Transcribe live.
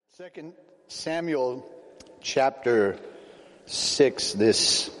2 Samuel chapter 6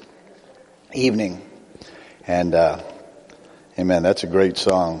 this evening. And, amen, that's a great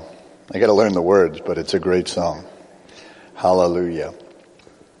song. I got to learn the words, but it's a great song. Hallelujah.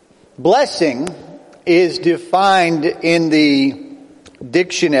 Blessing is defined in the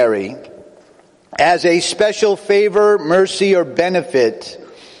dictionary as a special favor, mercy, or benefit,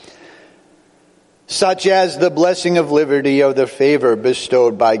 such as the blessing of liberty or the favor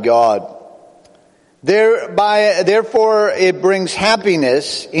bestowed by God. Therefore, it brings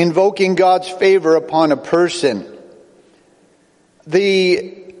happiness, invoking God's favor upon a person.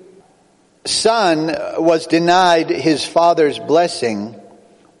 The son was denied his father's blessing,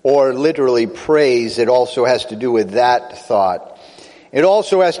 or literally praise. It also has to do with that thought. It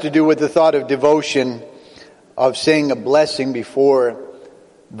also has to do with the thought of devotion, of saying a blessing before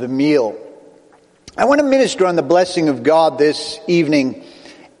the meal. I want to minister on the blessing of God this evening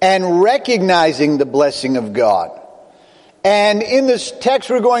and recognizing the blessing of God. And in this text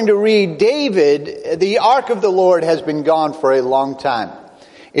we're going to read, David, the ark of the Lord has been gone for a long time.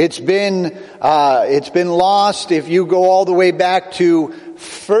 It's been lost. If you go all the way back to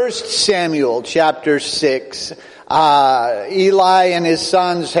 1 Samuel chapter 6, Eli and his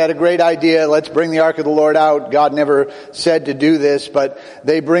sons had a great idea. Let's bring the ark of the Lord out. God never said to do this, but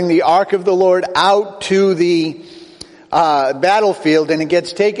they bring the ark of the Lord out to the battlefield, and it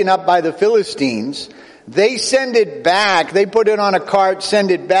gets taken up by the Philistines. They send it back. They put it on a cart, send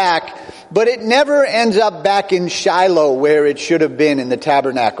it back, but it never ends up back in Shiloh where it should have been in the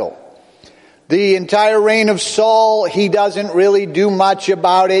tabernacle. The entire reign of Saul, he doesn't really do much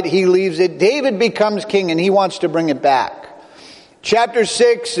about it. He leaves it. David becomes king and he wants to bring it back. Chapter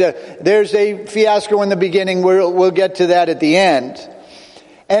 6, there's a fiasco in the beginning. We'll get to that at the end.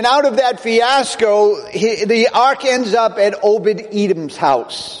 And out of that fiasco, the ark ends up at Obed-Edom's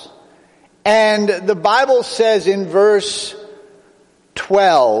house. And the Bible says in verse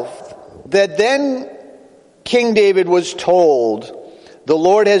 12 that then King David was told, "The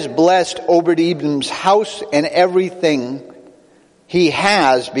Lord has blessed Obed-Edom's house and everything he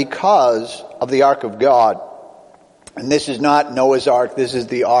has because of the ark of God." And this is not Noah's ark. This is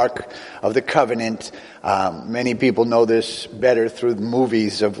the ark of the covenant. Many people know this better through the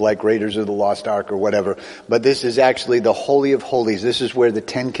movies of like Raiders of the Lost Ark or whatever. But this is actually the Holy of Holies. This is where the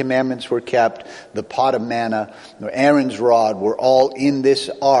 10 Commandments were kept. The pot of manna, Aaron's rod were all in this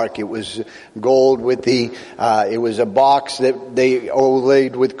ark. It was gold with it was a box that they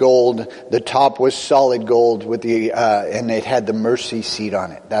overlaid with gold. The top was solid gold with and it had the mercy seat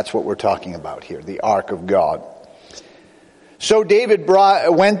on it. That's what we're talking about here, the ark of God. So David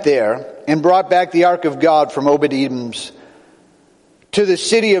went there and brought back the ark of God from Obed-Edom's to the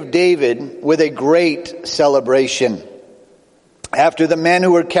city of David with a great celebration. After the men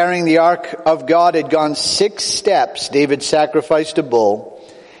who were carrying the ark of God had gone 6 steps, David sacrificed a bull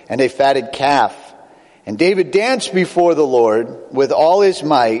and a fatted calf. And David danced before the Lord with all his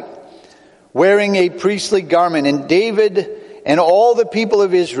might, wearing a priestly garment. And David and all the people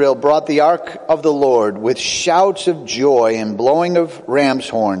of Israel brought the ark of the Lord with shouts of joy and blowing of ram's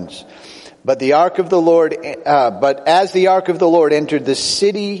horns. But as the ark of the Lord entered the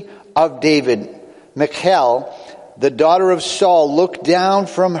city of David, Michal, the daughter of Saul, looked down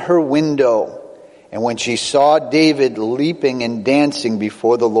from her window. And when she saw David leaping and dancing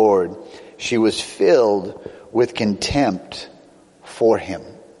before the Lord, she was filled with contempt for him.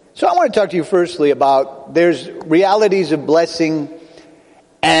 So I want to talk to you firstly about there's realities of blessing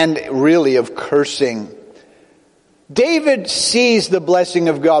and really of cursing. David sees the blessing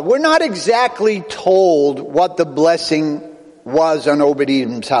of God. We're not exactly told what the blessing was on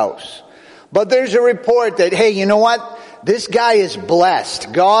Obed-Edom's house. But there's a report that, hey, you know what? This guy is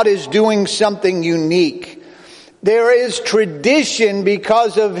blessed. God is doing something unique. There is tradition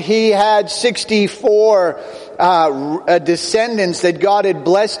because he had 64 descendants that God had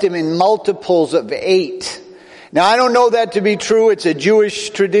blessed him in multiples of 8. Now I don't know that to be true. It's a Jewish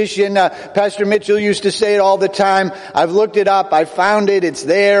tradition. Pastor Mitchell used to say it all the time. I've looked it up. I found it. It's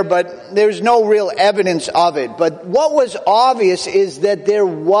there, but there's no real evidence of it. But what was obvious is that there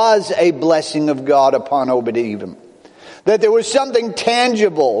was a blessing of God upon Obed-Edom. That there was something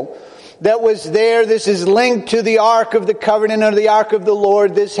tangible that was there. This is linked to the Ark of the Covenant or the Ark of the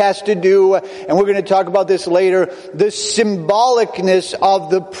Lord. This has to do, and we're going to talk about this later, the symbolicness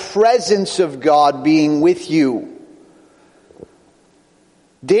of the presence of God being with you.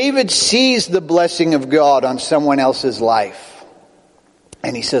 David sees the blessing of God on someone else's life.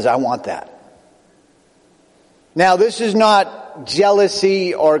 And he says, I want that. Now, this is not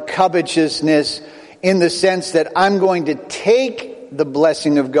jealousy or covetousness in the sense that I'm going to take the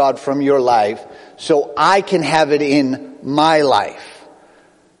blessing of God from your life so I can have it in my life.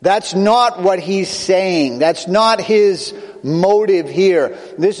 That's not what he's saying. That's not his motive here.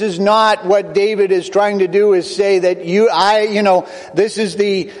 This is not what David is trying to do, is say that this is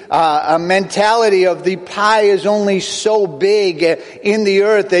the mentality of the pie is only so big in the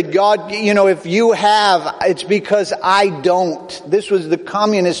earth that God, if you have, it's because I don't. This was the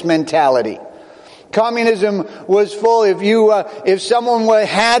communist mentality. Communism was full. If someone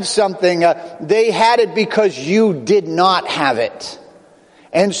had something, they had it because you did not have it.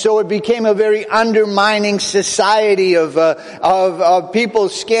 And so it became a very undermining society of people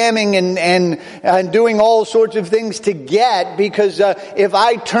scamming and doing all sorts of things to get, because if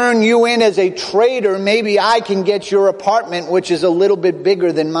I turn you in as a traitor, maybe I can get your apartment, which is a little bit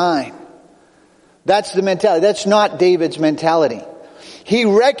bigger than mine. That's the mentality. That's not David's mentality. He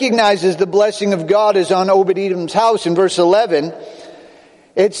recognizes the blessing of God is on Obed-Edom's house. In verse 11,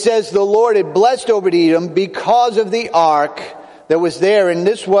 it says the Lord had blessed Obed-Edom because of the ark that was there, and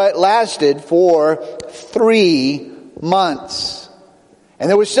this lasted for 3 months. And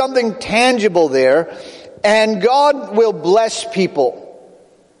there was something tangible there, and God will bless people.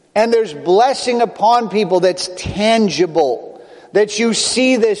 And there's blessing upon people that's tangible, that you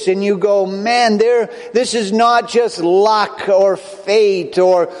see this and you go, man, this is not just luck or fate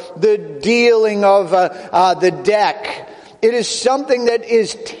or the dealing of the deck. It is something that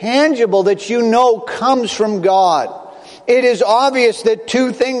is tangible that comes from God. It is obvious that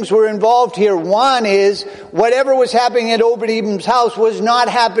 2 things were involved here. One is whatever was happening at Obed-Edom's house was not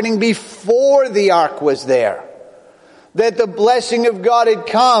happening before the ark was there. That the blessing of God had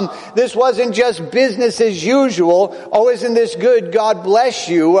come. This wasn't just business as usual. Oh, isn't this good? God bless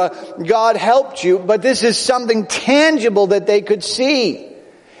you. God helped you. But this is something tangible that they could see.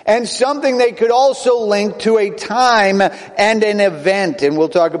 And something they could also link to a time and an event. And we'll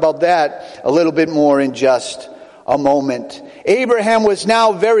talk about that a little bit more in just a moment. Abraham was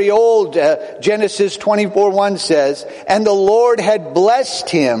now very old, Genesis 24:1 says, and the Lord had blessed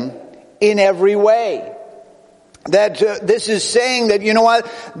him in every way. That this is saying that,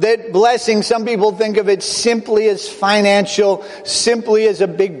 that blessing, some people think of it simply as financial, simply as a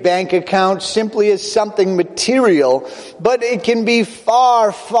big bank account, simply as something material, but it can be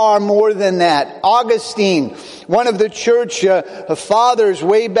far, far more than that. Augustine, one of the church fathers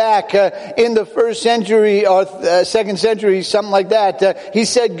way back in the 1st century or 2nd century, something like that, he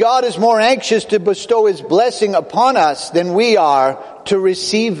said, God is more anxious to bestow his blessing upon us than we are to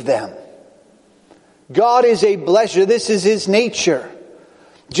receive them. God is a blesser. This is his nature.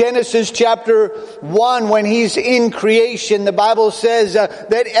 Genesis chapter 1, when he's in creation, the Bible says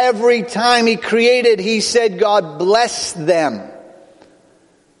that every time he created, he said God blessed them.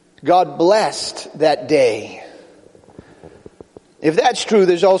 God blessed that day. If that's true,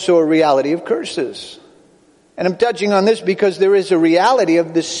 there's also a reality of curses. And I'm touching on this because there is a reality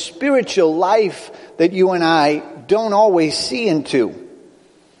of the spiritual life that you and I don't always see into.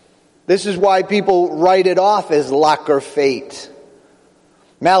 This is why people write it off as luck or fate.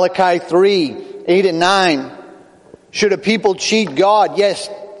 Malachi 3:8 and 9. Should a people cheat God? Yes,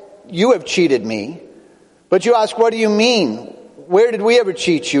 you have cheated me. But you ask, what do you mean? Where did we ever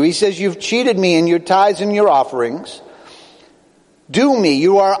cheat you? He says, you've cheated me in your tithes and your offerings. Do me.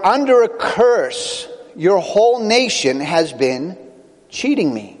 You are under a curse. Your whole nation has been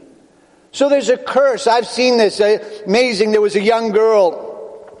cheating me. So there's a curse. I've seen this. Amazing. There was a young girl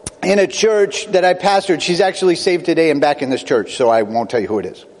in a church that I pastored. She's actually saved today and back in this church, so I won't tell you who it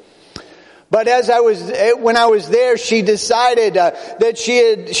is. But when I was there, she decided that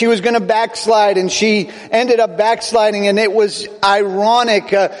she was going to backslide, and she ended up backsliding, and it was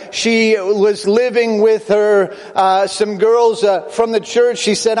ironic. She was living with some girls from the church.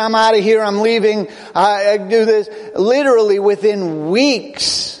 She said, I'm out of here, I'm leaving, I do this. Literally within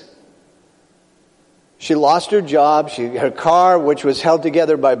weeks, she lost her job. Her car, which was held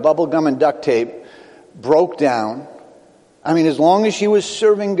together by bubble gum and duct tape, broke down. I mean, as long as she was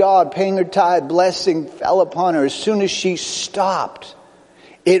serving God, paying her tithe, blessing fell upon her. As soon as she stopped,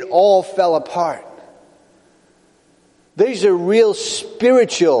 it all fell apart. These are real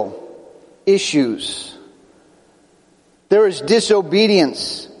spiritual issues. There is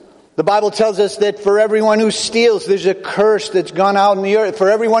disobedience. The Bible tells us that for everyone who steals, there's a curse that's gone out in the earth. For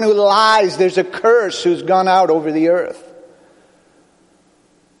everyone who lies, there's a curse who's gone out over the earth.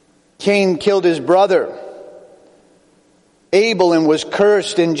 Cain killed his brother Abel and was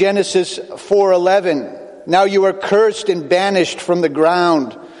cursed in Genesis 4:11. Now you are cursed and banished from the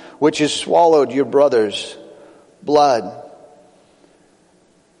ground, which has swallowed your brother's blood.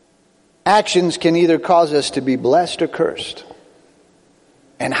 Actions can either cause us to be blessed or cursed.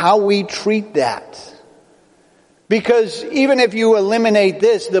 and how we treat that. Because even if you eliminate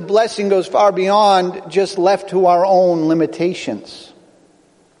this, the blessing goes far beyond just left to our own limitations.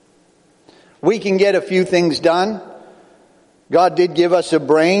 We can get a few things done. God did give us a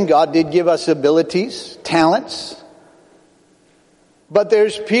brain. God did give us abilities, talents. But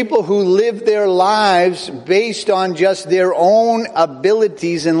there's people who live their lives based on just their own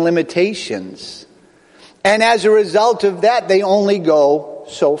abilities and limitations. And as a result of that, they only go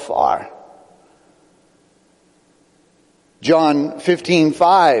so far. John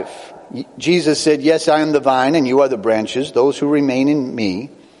 15:5, Jesus said, "Yes, I am the vine and you are the branches. Those who remain in me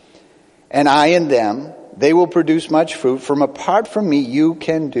and I in them, they will produce much fruit. From apart from me, you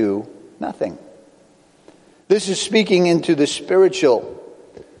can do nothing." This is speaking into the spiritual.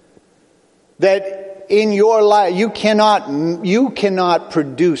 That in your life, you cannot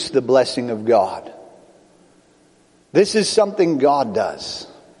produce the blessing of God. This is something God does.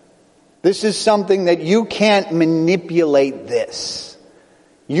 This is something that you can't manipulate this.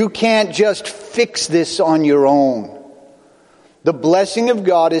 You can't just fix this on your own. The blessing of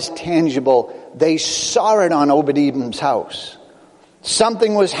God is tangible. They saw it on Obed-Edom's house.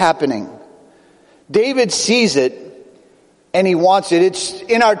 Something was happening. David sees it and he wants it. It's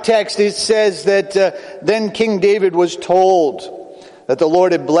in our text. It says that then King David was told that the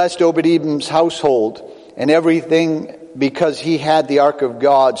Lord had blessed Obed-Edom's household and everything because he had the ark of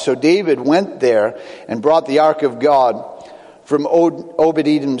God. So David went there and brought the ark of God from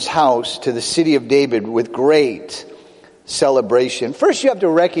Obed-Edom's house to the city of David with great celebration. First, you have to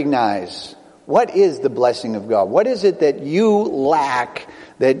recognize, what is the blessing of God? What is it that you lack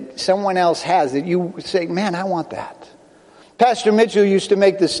that someone else has that you say, man, I want that? Pastor Mitchell used to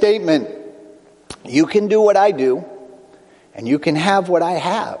make the statement, you can do what I do and you can have what I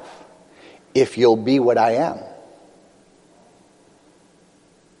have if you'll be what I am.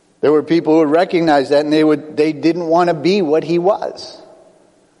 There were people who would recognize that and they didn't want to be what he was.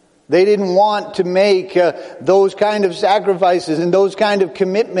 They didn't want to make those kind of sacrifices and those kind of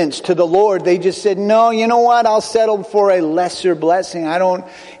commitments to the Lord. They just said, no, you know what? I'll settle for a lesser blessing.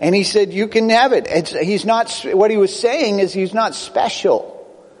 And he said, you can have it. What he was saying is he's not special.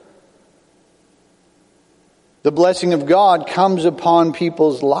 The blessing of God comes upon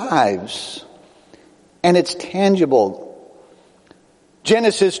people's lives and it's tangible.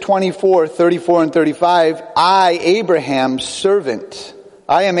 Genesis 24:34 and 35, I am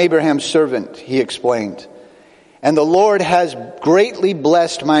Abraham's servant, he explained. And the Lord has greatly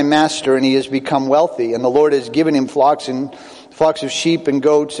blessed my master, and he has become wealthy. And the Lord has given him flocks of sheep and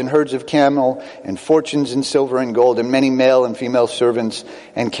goats and herds of camel and fortunes in silver and gold and many male and female servants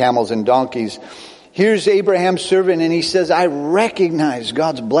and camels and donkeys. Here's Abraham's servant, and he says, I recognize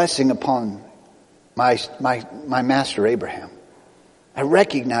God's blessing upon my master Abraham. I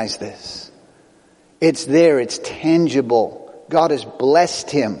recognize this. It's there. It's tangible. God has blessed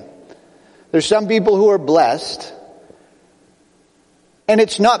him. There's some people who are blessed, and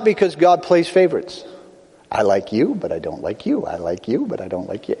it's not because God plays favorites. I like you, but I don't like you. I like you, but I don't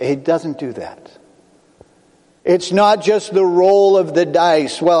like you. He doesn't do that. It's not just the roll of the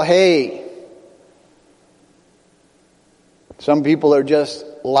dice. Well, hey, some people are just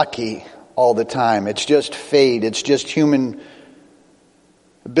lucky all the time. It's just fate. It's just human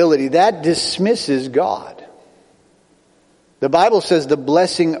ability. That dismisses God. The Bible says the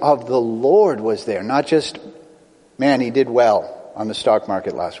blessing of the Lord was there. Not just, man, he did well on the stock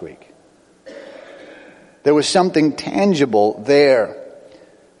market last week. There was something tangible there.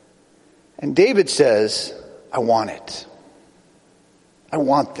 And David says, I want it. I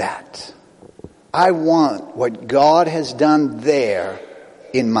want that. I want what God has done there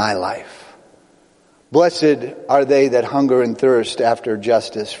in my life. Blessed are they that hunger and thirst after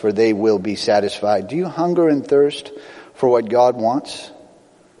justice, for they will be satisfied. Do you hunger and thirst for what God wants?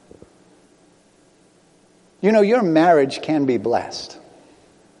 You know, your marriage can be blessed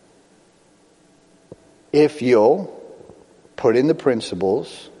if you'll put in the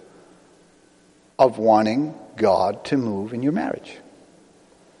principles of wanting God to move in your marriage.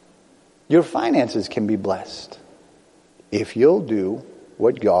 Your finances can be blessed if you'll do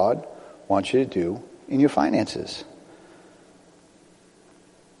what God wants you to do in your finances.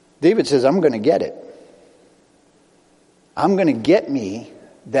 David says, I'm going to get it. I'm going to get me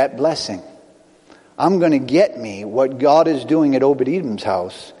that blessing. I'm going to get me what God is doing at Obed-Edom's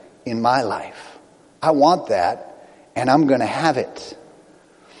house in my life. I want that, and I'm going to have it.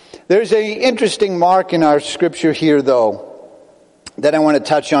 There's an interesting mark in our scripture here, though, that I want to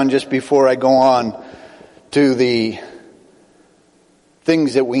touch on just before I go on to the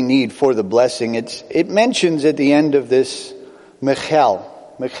things that we need for the blessing. It mentions at the end of this Michal.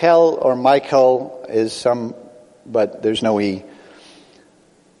 Michael or Michael is some, but there's no E.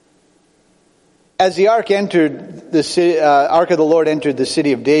 As the ark entered the city, ark of the Lord entered the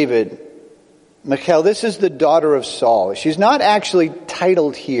city of David, Michal, this is the daughter of Saul. She's not actually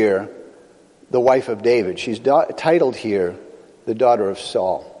titled here the wife of David. She's titled here the daughter of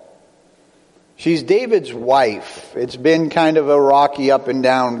Saul. She's David's wife. It's been kind of a rocky, up and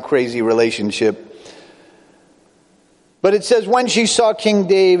down, crazy relationship. But it says, when she saw King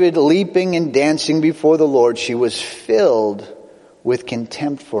David leaping and dancing before the Lord, she was filled with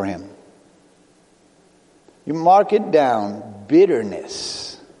contempt for him. You mark it down,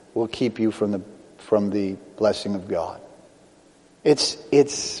 bitterness will keep you from the blessing of God.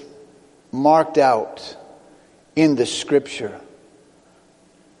 It's marked out in the scripture.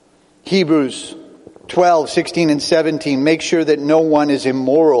 Hebrews 12, 16 and 17. Make sure that no one is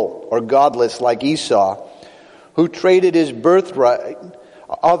immoral or godless like Esau, who traded his birthright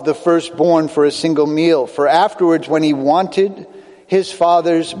of the firstborn for a single meal. For afterwards, when he wanted his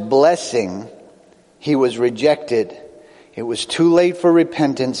father's blessing, he was rejected. It was too late for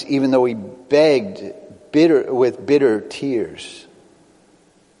repentance, even though he begged with bitter tears.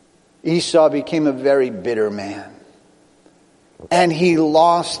 Esau became a very bitter man. And he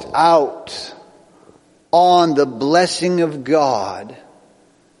lost out on the blessing of God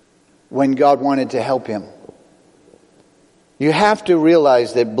when God wanted to help him. You have to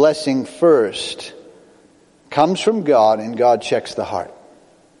realize that blessing first comes from God, and God checks the heart.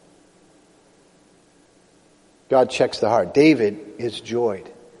 God checks the heart. David is joyed.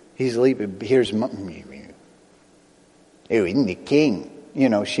 He's leaping. Here's isn't the king? You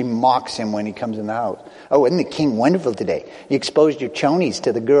know, she mocks him when he comes in the house. Oh, isn't the king wonderful today? You exposed your chonies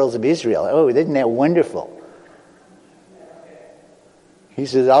to the girls of Israel. Oh, isn't that wonderful? He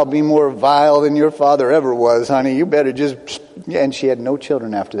says, I'll be more vile than your father ever was, honey. You better just... And she had no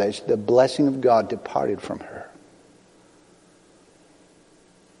children after that. The blessing of God departed from her.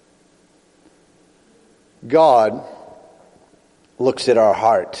 God looks at our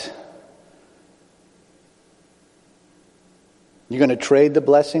heart. You're going to trade the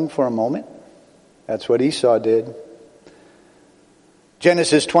blessing for a moment? That's what Esau did.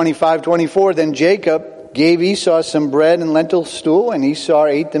 Genesis 25:24. Then Jacob gave Esau some bread and lentil stew, and Esau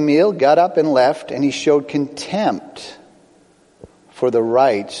ate the meal, got up and left, and he showed contempt for the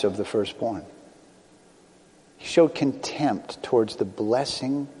rights of the firstborn. He showed contempt towards the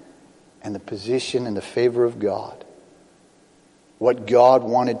blessing and the position and the favor of God. What God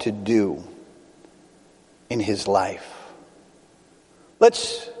wanted to do in his life.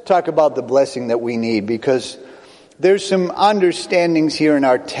 Let's talk about the blessing that we need, because there's some understandings here in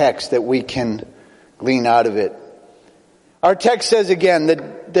our text that we can glean out of it. Our text says again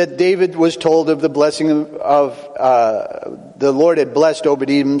that David was told of the blessing of the Lord had blessed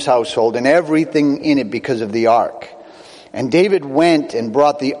Obed-Edom's household and everything in it because of the ark. And David went and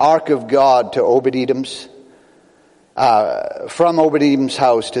brought the ark of God to Obed-Edom's from Obed-Edom's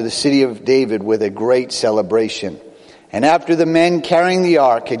house to the city of David with a great celebration. And after the men carrying the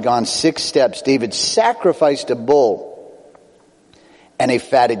ark had gone 6 steps, David sacrificed a bull and a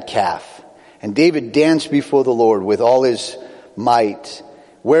fatted calf. And David danced before the Lord with all his might,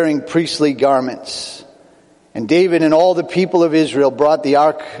 wearing priestly garments. And David and all the people of Israel brought the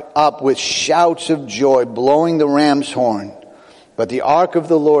ark up with shouts of joy, blowing the ram's horn. But the ark of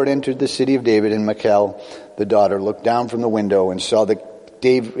the Lord entered the city of David, and Michal, the daughter, looked down from the window and saw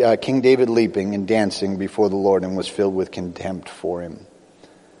King David leaping and dancing before the Lord, and was filled with contempt for him.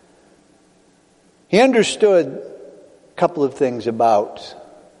 He understood a couple of things about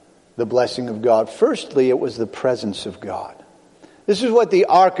the blessing of God. Firstly, it was the presence of God. This is what the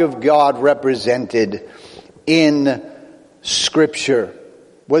ark of God represented in Scripture,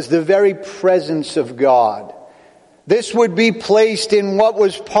 was the very presence of God. This would be placed in what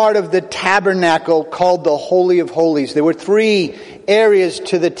was part of the tabernacle called the Holy of Holies. There were 3 areas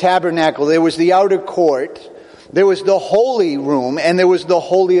to the tabernacle. There was the outer court, there was the holy room, and there was the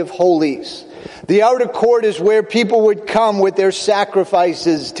Holy of Holies. The outer court is where people would come with their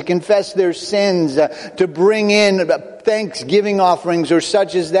sacrifices to confess their sins, to bring in thanksgiving offerings or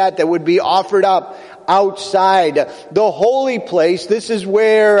such as that would be offered up outside. The holy place, this is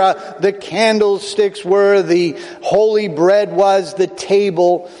where the candlesticks were, the holy bread was, the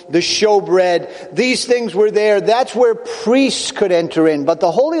table, the showbread. These things were there. That's where priests could enter in. But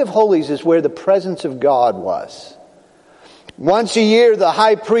the Holy of Holies is where the presence of God was. Once a year, the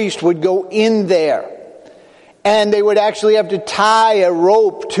high priest would go in there, and they would actually have to tie a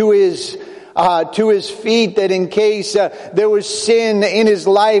rope to his feet, that in case there was sin in his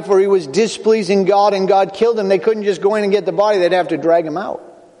life or he was displeasing God and God killed him, they couldn't just go in and get the body. They'd have to drag him out.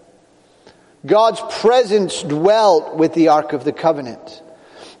 God's presence dwelt with the Ark of the Covenant.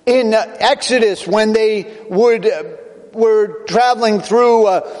 In Exodus, when they were traveling through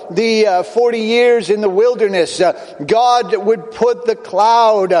the 40 years in the wilderness, God would put the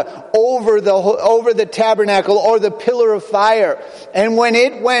cloud over the tabernacle or the pillar of fire. And when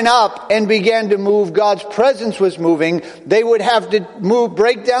it went up and began to move, God's presence was moving. They would have to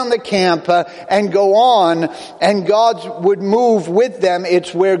break down the camp and go on, and God would move with them.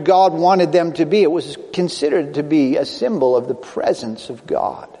 It's where God wanted them to be. It was considered to be a symbol of the presence of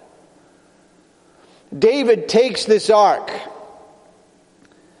God. David takes this ark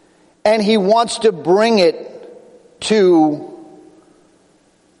and he wants to bring it to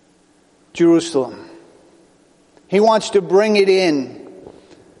Jerusalem. He wants to bring it in.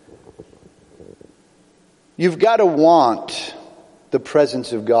 You've got to want the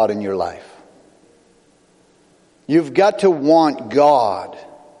presence of God in your life. You've got to want God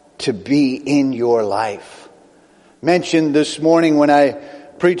to be in your life. Mentioned this morning when I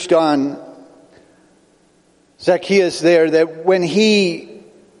preached on Zacchaeus there, that when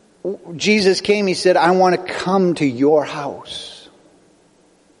Jesus came, he said, I want to come to your house.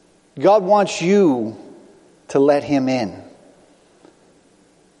 God wants you to let him in.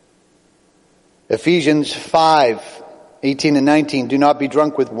 Ephesians 5:18 and 19, do not be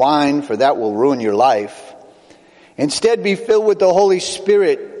drunk with wine, for that will ruin your life. Instead, be filled with the Holy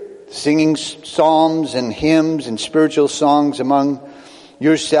Spirit, singing psalms and hymns and spiritual songs among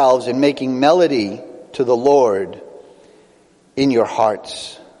yourselves and making melody to the Lord in your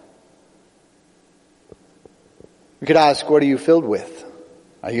hearts. We could ask, what are you filled with?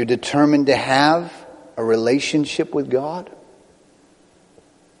 Are you determined to have a relationship with God?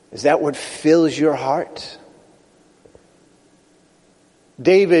 Is that what fills your heart?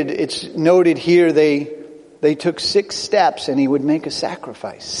 David, it's noted here, they took 6 steps and he would make a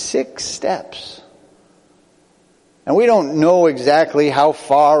sacrifice. 6 steps. And we don't know exactly how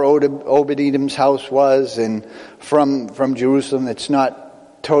far Obed-Edom's house was and from Jerusalem. It's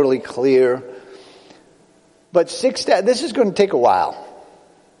not totally clear. But 6 steps, this is going to take a while.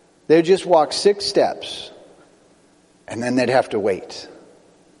 They'd just walk 6 steps and then they'd have to wait.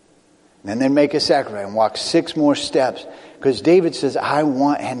 And then they'd make a sacrifice and walk 6 more steps. Because David says, I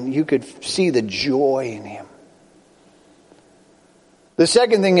want, and you could see the joy in him. The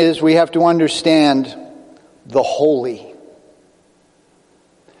second thing is we have to understand the holy.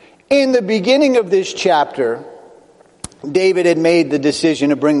 In the beginning of this chapter, David had made the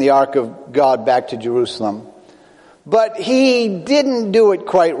decision to bring the Ark of God back to Jerusalem. But he didn't do it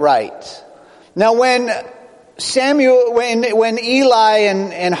quite right. Now when Eli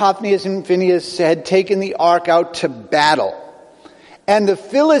and Hophnius and Phinehas had taken the Ark out to battle, and the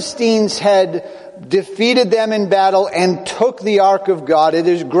Philistines had defeated them in battle and took the Ark of God.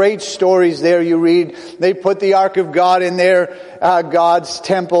 There's great stories there you read. They put the Ark of God in their God's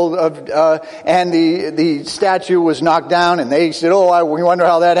temple, and the statue was knocked down, and they said, we wonder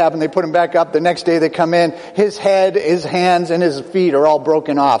how that happened. They put him back up. The next day they come in. His head, his hands, and his feet are all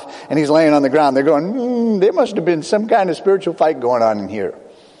broken off, and he's laying on the ground. They're going, there must have been some kind of spiritual fight going on in here.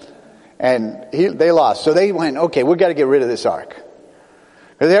 And they lost. So they went, okay, we've got to get rid of this Ark.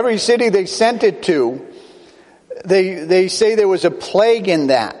 Because every city they sent it to, they say there was a plague in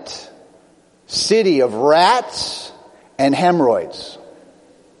that city of rats and hemorrhoids.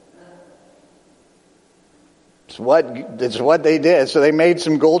 It's what they did. So they made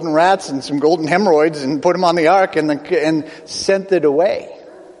some golden rats and some golden hemorrhoids and put them on the ark and sent it away.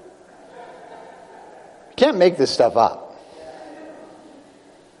 You can't make this stuff up.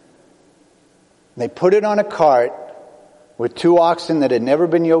 They put it on a cart with 2 oxen that had never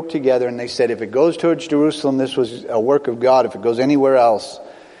been yoked together, and they said, if it goes towards Jerusalem, this was a work of God. If it goes anywhere else,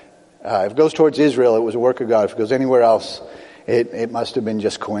 if it goes towards Israel, it was a work of God. If it goes anywhere else, it must have been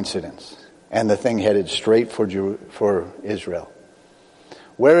just coincidence. And the thing headed straight for Israel.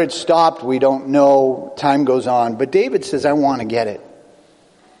 Where it stopped, we don't know. Time goes on. But David says, I want to get it.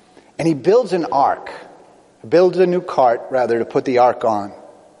 And he builds an ark. Builds a new cart, rather, to put the ark on.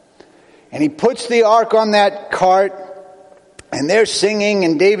 And he puts the ark on that cart, and they're singing,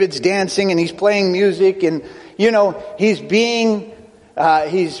 and David's dancing, and he's playing music, and, he's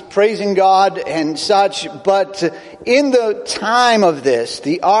praising God and such. But in the time of this,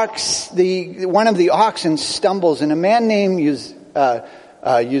 one of the oxen stumbles, and a man named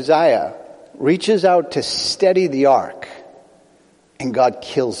Uzziah reaches out to steady the ark, and God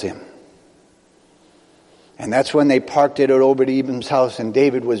kills him. And that's when they parked it at Obed-Edom's house, and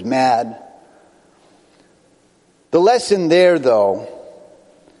David was mad. The lesson there, though,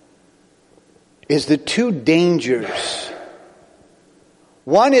 is the 2 dangers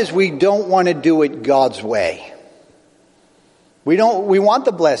One is we don't want to do it God's way. We want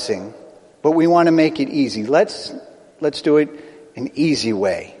the blessing, but we want to make it easy. Let's do it an easy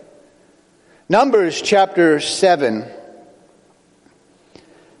way. Numbers chapter 7,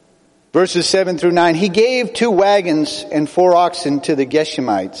 verses 7 through 9. He gave 2 wagons and 4 oxen to the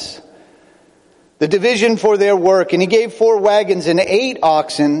Geshemites, the division for their work. And he gave 4 wagons and 8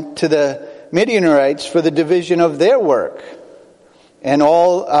 oxen to the Midianites for the division of their work. And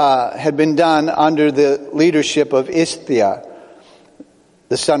all had been done under the leadership of Ithiah,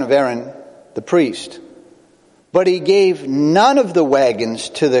 the son of Aaron, the priest. But he gave none of the wagons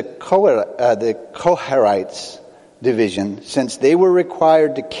to the Kohathites division, since they were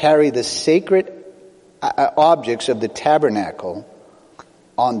required to carry the sacred objects of the tabernacle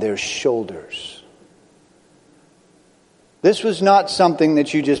on their shoulders. This was not something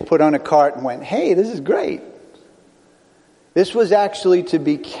that you just put on a cart and went, hey, this is great. This was actually to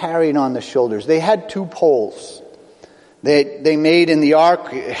be carried on the shoulders. They had 2 poles. They made in the ark,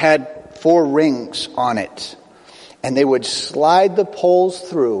 had 4 rings on it. And they would slide the poles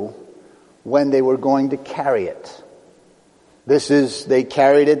through when they were going to carry it. They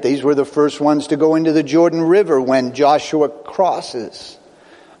carried it. These were the first ones to go into the Jordan River when Joshua crosses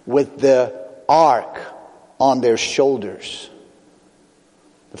with the ark on their shoulders.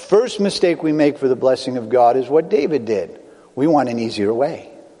 The first mistake we make for the blessing of God is what David did. We want an easier way.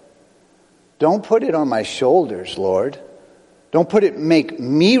 Don't put it on my shoulders, Lord. Don't make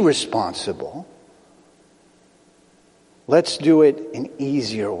me responsible. Let's do it an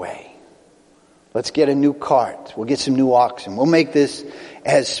easier way. Let's get a new cart. We'll get some new oxen. We'll make this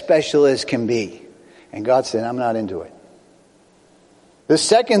as special as can be. And God said, I'm not into it. The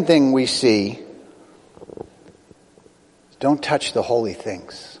second thing we see is don't touch the holy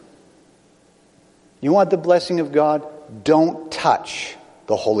things. You want the blessing of God? Don't touch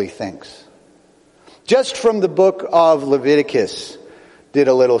the holy things. Just from the book of Leviticus, did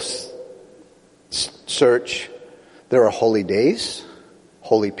a little search. There are holy days,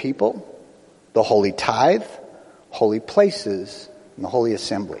 holy people, the holy tithe, holy places, and the holy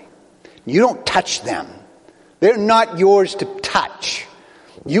assembly. You don't touch them. They're not yours to touch.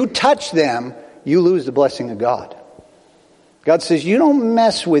 You touch them, you lose the blessing of God. God says, you don't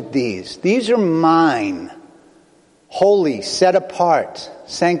mess with these. These are mine. Holy, set apart,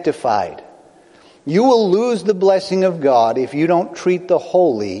 sanctified. You will lose the blessing of God if you don't treat the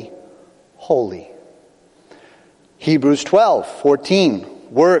holy, holy. Hebrews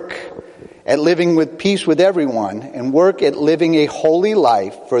 12:14. Work at living with peace with everyone, and work at living a holy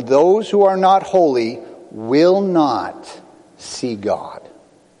life, for those who are not holy will not see God.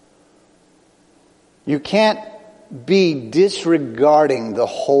 You can't be disregarding the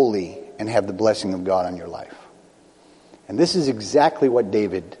holy and have the blessing of God on your life. And this is exactly what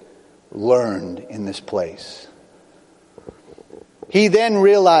David learned in this place. He then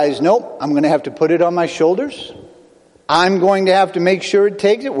realized, nope, I'm going to have to put it on my shoulders. I'm going to have to make sure it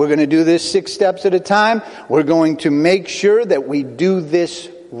takes it. We're going to do this 6 steps at a time. We're going to make sure that we do this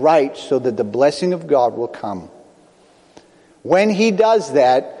right so that the blessing of God will come. When he does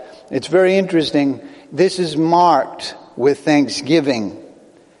that, it's very interesting. This is marked with thanksgiving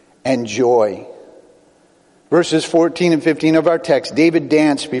and joy. Verses 14 and 15 of our text, David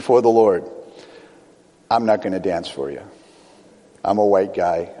danced before the Lord. I'm not going to dance for you. I'm a white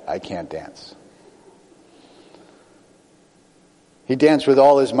guy. I can't dance. He danced with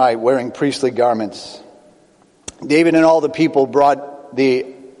all his might, wearing priestly garments. David and all the people brought up the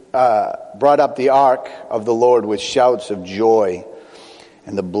ark of the Lord with shouts of joy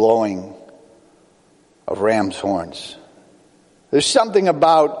and the blowing of ram's horns. There's something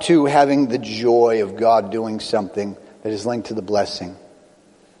about, too, having the joy of God doing something that is linked to the blessing.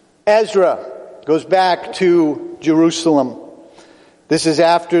 Ezra goes back to Jerusalem. This is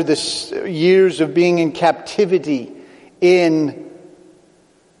after the years of being in captivity in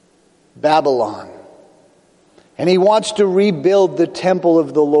Babylon. And he wants to rebuild the temple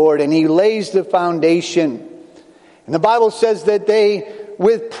of the Lord, and he lays the foundation. And the Bible says that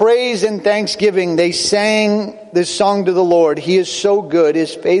with praise and thanksgiving, they sang this song to the Lord. He is so good.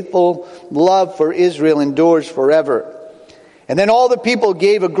 His faithful love for Israel endures forever. And then all the people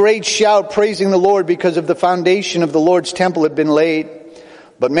gave a great shout praising the Lord because of the foundation of the Lord's temple had been laid.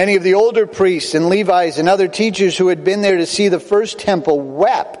 But many of the older priests and Levites and other teachers who had been there to see the first temple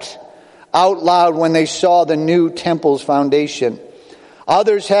wept out loud when they saw the new temple's foundation.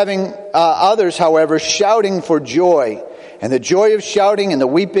 Others, however, shouting for joy. And the joy of shouting and the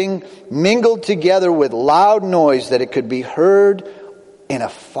weeping mingled together with loud noise that it could be heard in a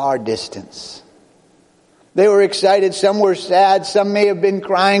far distance. They were excited. Some were sad. Some may have been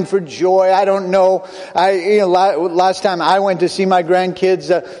crying for joy. I don't know. Last time I went to see my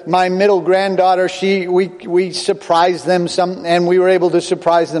grandkids, my middle granddaughter, we surprised them and we were able to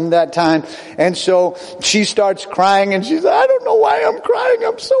surprise them that time. And so she starts crying and she's, I don't know why I'm crying.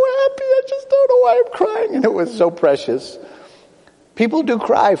 I'm so happy. I just don't know why I'm crying. And it was so precious. People do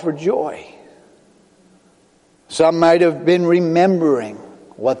cry for joy. Some might have been remembering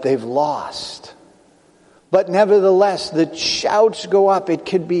what they've lost. But nevertheless, the shouts go up. It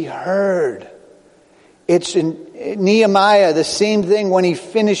could be heard. It's in Nehemiah, the same thing when he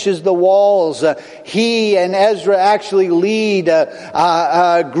finishes the walls. He and Ezra actually lead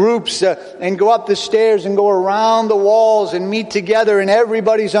groups and go up the stairs and go around the walls and meet together, and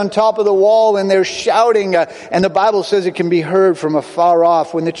everybody's on top of the wall and they're shouting. And the Bible says it can be heard from afar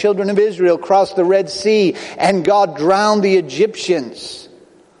off. When the children of Israel crossed the Red Sea and God drowned the Egyptians,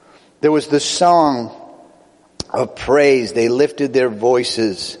 there was the song of praise. They lifted their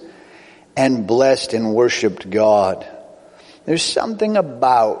voices and blessed and worshiped God. There's something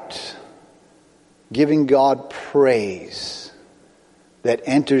about giving God praise that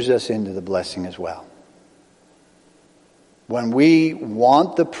enters us into the blessing as well. When we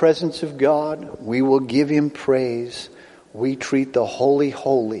want the presence of God, we will give Him praise. We treat the holy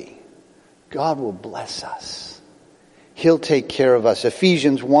holy. God will bless us. He'll take care of us.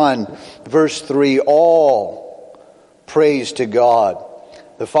 Ephesians 1 verse 3, all praise to God,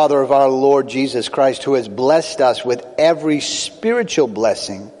 the Father of our Lord Jesus Christ, who has blessed us with every spiritual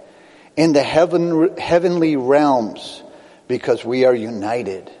blessing in the heavenly realms, because we are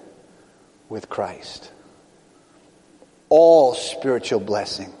united with Christ. All spiritual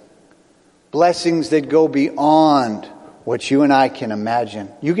blessing. Blessings that go beyond what you and I can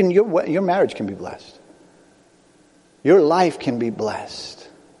imagine. Your marriage can be blessed. Your life can be blessed.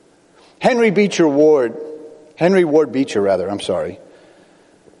 Henry Ward Beecher,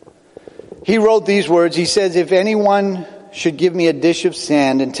 He wrote these words. He says, if anyone should give me a dish of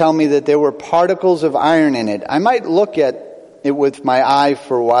sand and tell me that there were particles of iron in it, I might look at it with my eye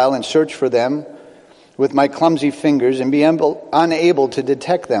for a while and search for them with my clumsy fingers and be unable to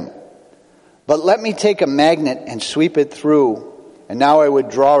detect them. But let me take a magnet and sweep it through, and now I would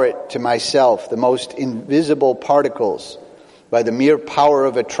draw it to myself, the most invisible particles, by the mere power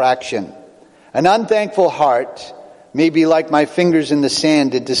of attraction. An unthankful heart may be like my fingers in the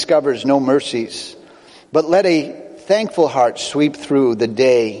sand, it discovers no mercies. But let a thankful heart sweep through the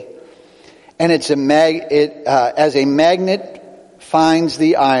day, and as a magnet finds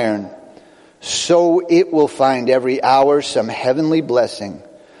the iron, so it will find every hour some heavenly blessing,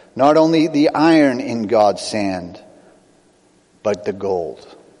 not only the iron in God's sand, but the gold.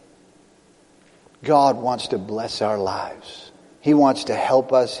 God wants to bless our lives. He wants to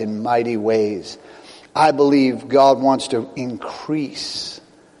help us in mighty ways. I believe God wants to increase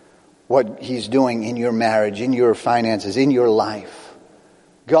what He's doing in your marriage, in your finances, in your life.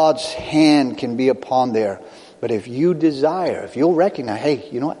 God's hand can be upon there. But if you desire, if you'll recognize, hey,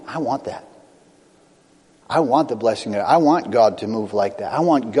 you know what? I want that. I want the blessing there. I want God to move like that. I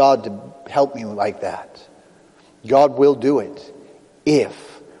want God to help me like that. God will do it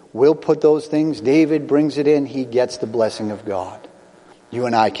if we'll put those things. David brings it in. He gets the blessing of God. You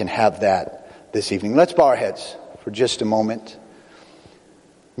and I can have that this evening. Let's bow our heads for just a moment.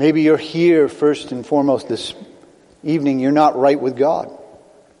 Maybe you're here first and foremost this evening. You're not right with God.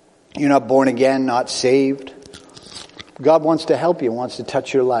 You're not born again, not saved. God wants to help you, wants to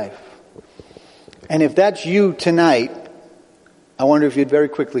touch your life. And if that's you tonight, I wonder if you'd very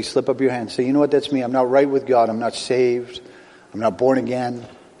quickly slip up your hand and say, you know what, that's me. I'm not right with God. I'm not saved. I'm not born again.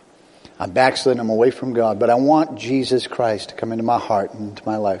 I'm backslidden. I'm away from God. But I want Jesus Christ to come into my heart and into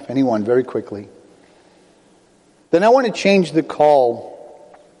my life. Anyone, very quickly. Then I want to change the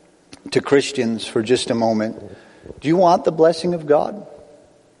call to Christians for just a moment. Do you want the blessing of God?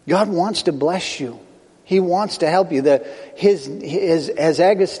 God wants to bless you. He wants to help you. As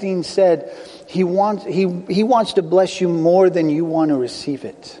Augustine said, he wants to bless you more than you want to receive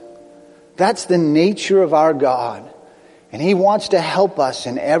it. That's the nature of our God. And He wants to help us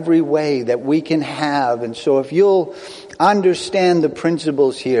in every way that we can have. And so if you'll understand the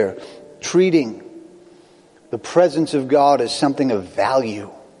principles here, treating the presence of God as something of value,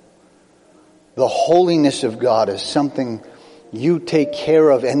 the holiness of God as something you take care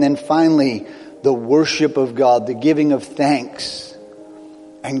of, and then finally the worship of God, the giving of thanks,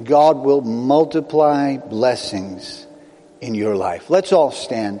 and God will multiply blessings in your life. Let's all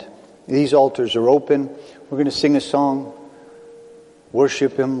stand. These altars are open. We're going to sing a song.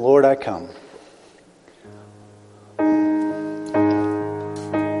 Worship Him. Lord, I come.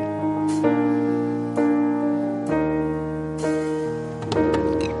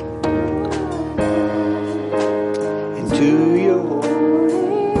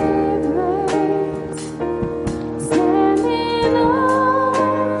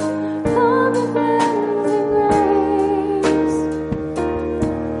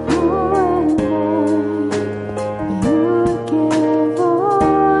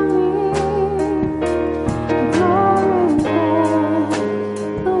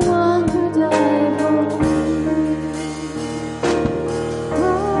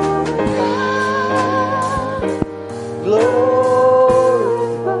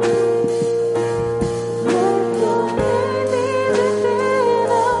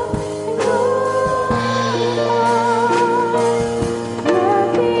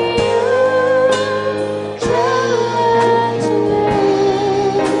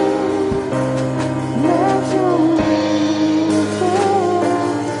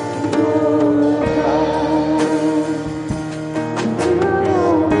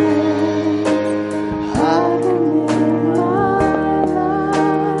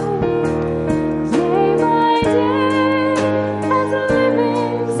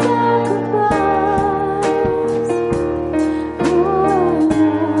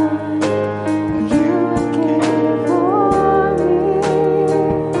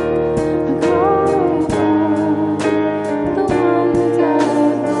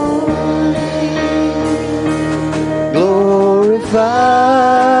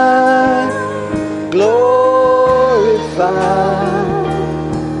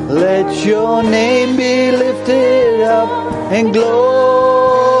 and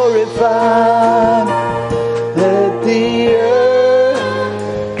glorified. Let the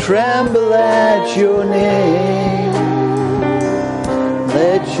earth tremble at your name.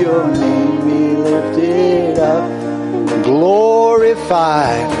 Let your name be lifted up,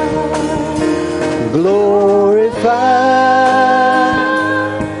 glorified, glorified.